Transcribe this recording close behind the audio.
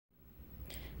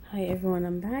Hi everyone,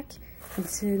 I'm back, and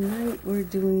tonight we're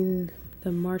doing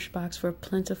the March box for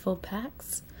Plentiful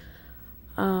packs.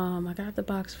 I got the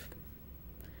box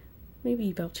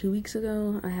maybe about 2 weeks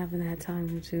ago. I haven't had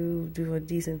time to do a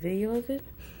decent video of it,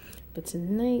 but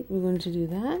tonight we're going to do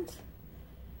that.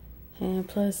 And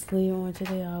plus later on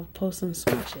today I'll post some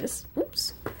swatches.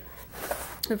 Oops.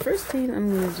 The first thing I'm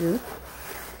going to do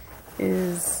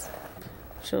is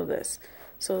show this.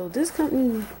 So this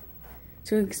company,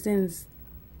 to an extent, is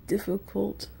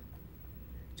difficult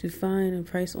to find a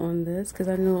price on this, because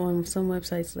I know on some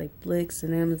websites like Blix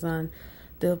and Amazon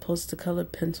they'll post the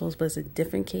colored pencils, but it's a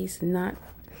different case, not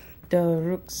the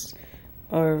Rooks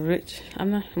or Rich.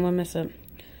 I'm gonna mess up.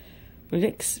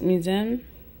 Rix Museum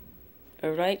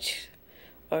or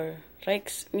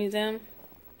Rijksmuseum,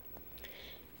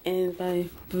 and by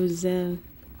Bruzel.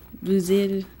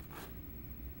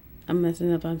 I'm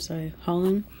messing up. I'm sorry.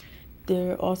 Holland.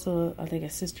 They're also, I think, a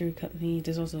sister company.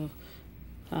 There's also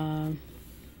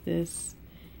this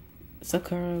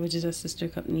Sakura, which is a sister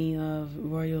company of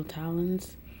Royal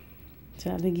Talons.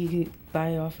 So I think you could buy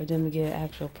it off of them to get an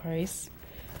actual price.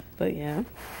 But yeah,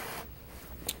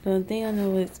 the thing I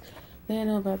know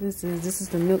about this is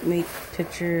the Milkmaid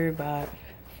picture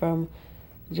from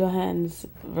Johannes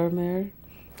Vermeer,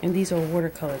 and these are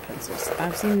watercolor pencils.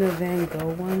 I've seen the Van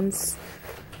Gogh ones.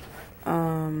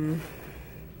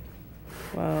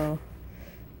 Well,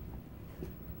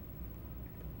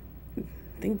 I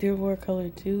think they're watercolor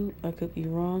too. I could be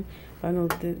wrong, but I know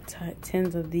the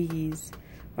tens of these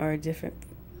are different,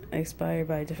 expired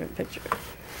by a different picture.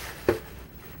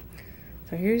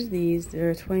 So here's these.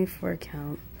 They're a 24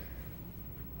 count.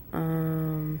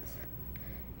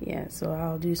 Yeah, so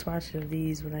I'll do swatches of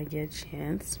these when I get a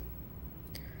chance.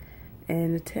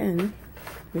 And the 10,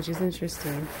 which is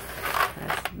interesting,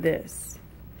 that's this,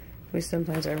 which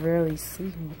sometimes I rarely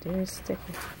see. There's a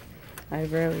sticker I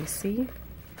rarely see.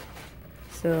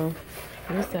 So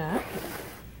there's that.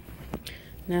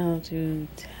 Now to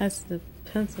test the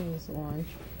pencils on.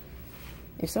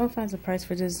 If someone finds a price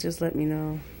for this, just let me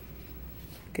know,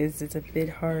 because it's a bit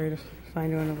hard to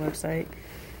find it on the website.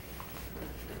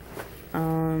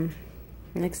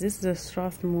 Next, this is a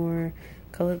Strathmore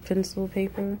colored pencil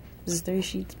paper. This is 3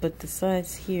 sheets, but the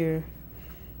size here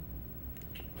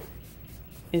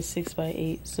is 6 by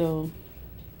 8. So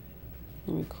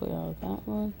let me clear out that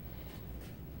one.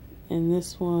 And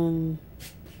this one,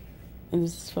 and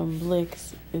this is from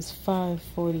Blix, is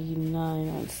 $5.49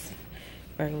 on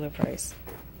regular price.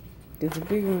 There's a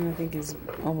bigger one, I think is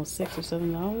almost $6 or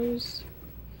 $7,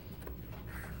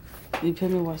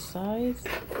 depending on what size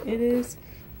it is.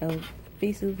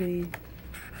 Basically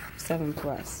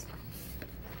 7+.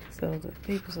 So the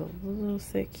paper's a little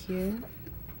thick here.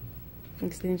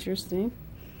 Makes it interesting.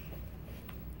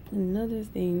 Another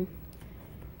thing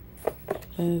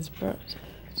that is brought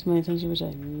to my attention, which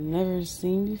I've never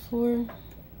seen before,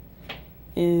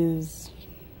 is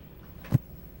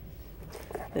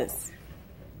this.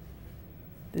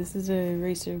 This is a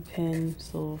eraser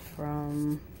pencil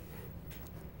from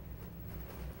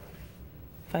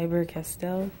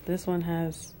Faber-Castell. This one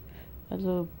has a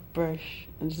little brush,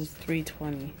 and this is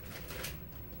 $3.20.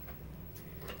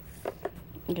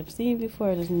 Like I've seen it before,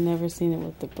 I've just never seen it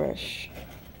with the brush.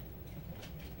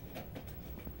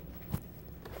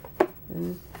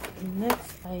 And the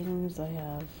next items I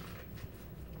have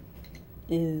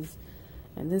is,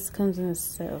 and this comes in a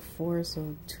set of 4,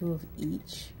 so 2 of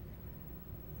each.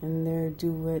 And they're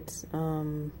Duet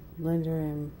blender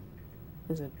and,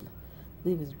 I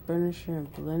believe it's burnisher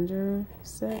and blender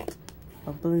set,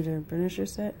 or blender and burnisher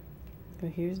set. So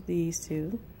here's these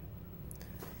two.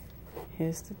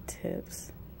 Here's the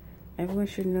tips. Everyone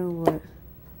should know what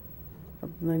a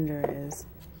blender is.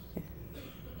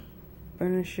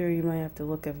 Burnisher, you might have to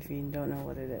look up if you don't know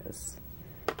what it is.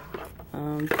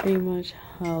 Pretty much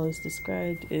how it's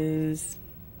described is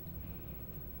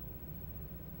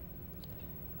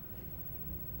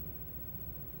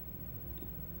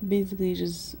basically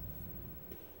just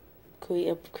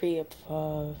create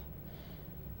a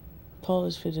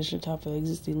polish finish on top of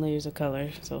existing layers of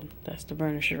color. So that's the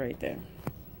burnisher right there.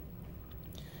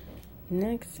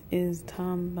 Next is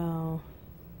Tombow.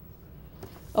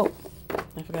 Oh,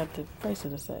 I forgot the price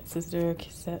of the set. Since they're a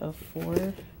set of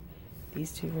 4,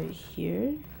 these two right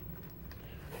here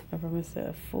are from a set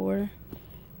of 4.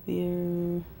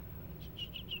 They're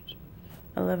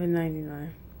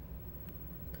 $11.99.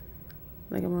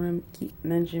 Like I'm gonna keep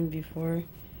mentioning before,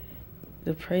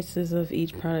 the prices of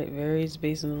each product varies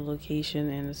based on the location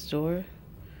and the store,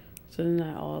 so they're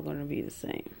not all gonna be the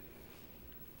same.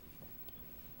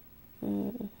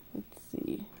 Let's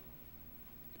see.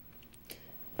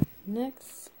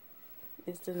 Next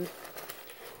is the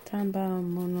Tombow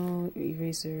Mono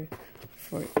Eraser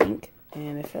for ink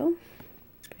and a fill.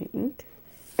 For ink.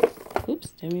 Oops,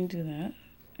 didn't mean to do that.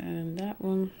 And that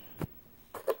one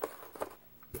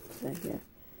is right here.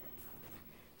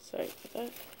 Sorry for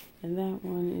that. And that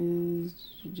one is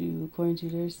due, according to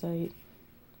their site,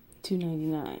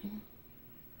 $2.99.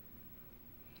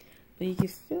 But you can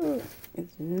feel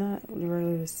it's not the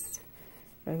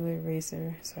regular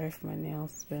eraser. Sorry for my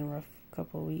nails. It's been a rough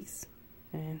couple of weeks.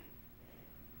 And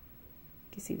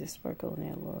you can see the sparkle in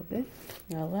there a little bit.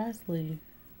 Now lastly,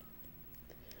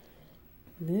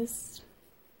 this.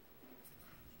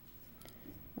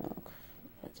 Oh,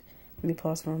 let me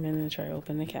pause for a minute and try to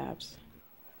open the caps.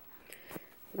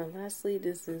 Now lastly,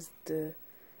 this is the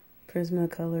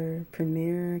Prismacolor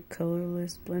Premier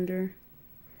Colorless Blender.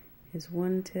 It's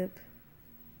one tip.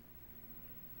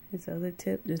 It's the other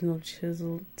tip. There's no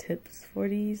chisel tips for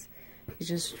these. It's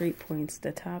just straight points.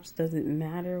 The tops doesn't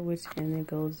matter which end it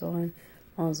goes on,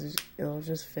 as long as it'll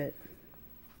just fit.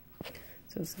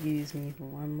 So excuse me for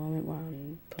one moment while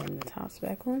I'm putting the tops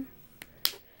back on.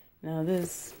 Now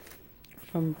this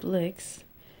from Blix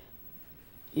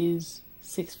is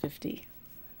 $6.50.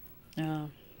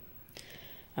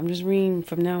 I'm just reading,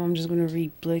 from now I'm just going to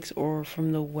read Blix or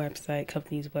from the website,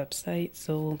 company's website,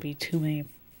 so it won't be too many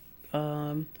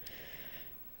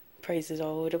prices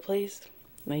all over the place.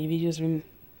 Now if you just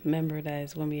remember that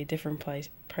it's going to be a different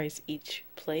price each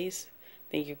place,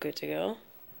 then you're good to go.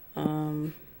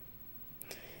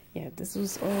 Yeah, this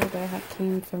was all that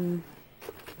came from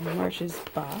March's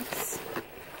box.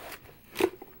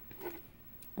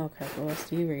 Okay, well that's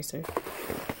the eraser.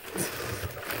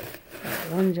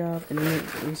 One job and the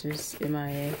eraser's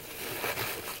MIA.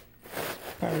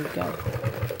 Probably got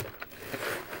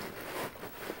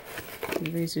the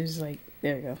eraser's like,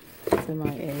 there we go. It's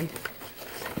MIA.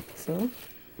 So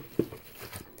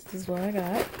this is what I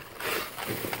got.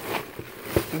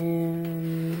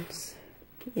 And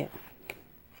yeah.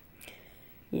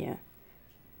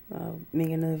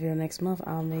 Make another video next month.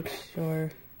 I'll make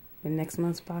sure in next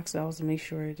month's box I'll also make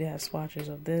sure they have swatches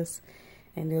of this,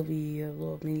 and there'll be a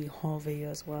little mini haul video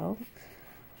as well.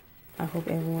 I hope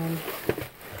everyone,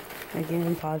 again,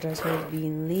 apologize for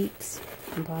being late.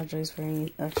 Apologize for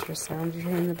any extra sounds you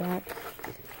hear in the back.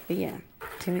 But yeah,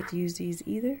 can't wait to use these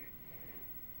either.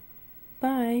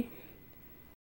 Bye.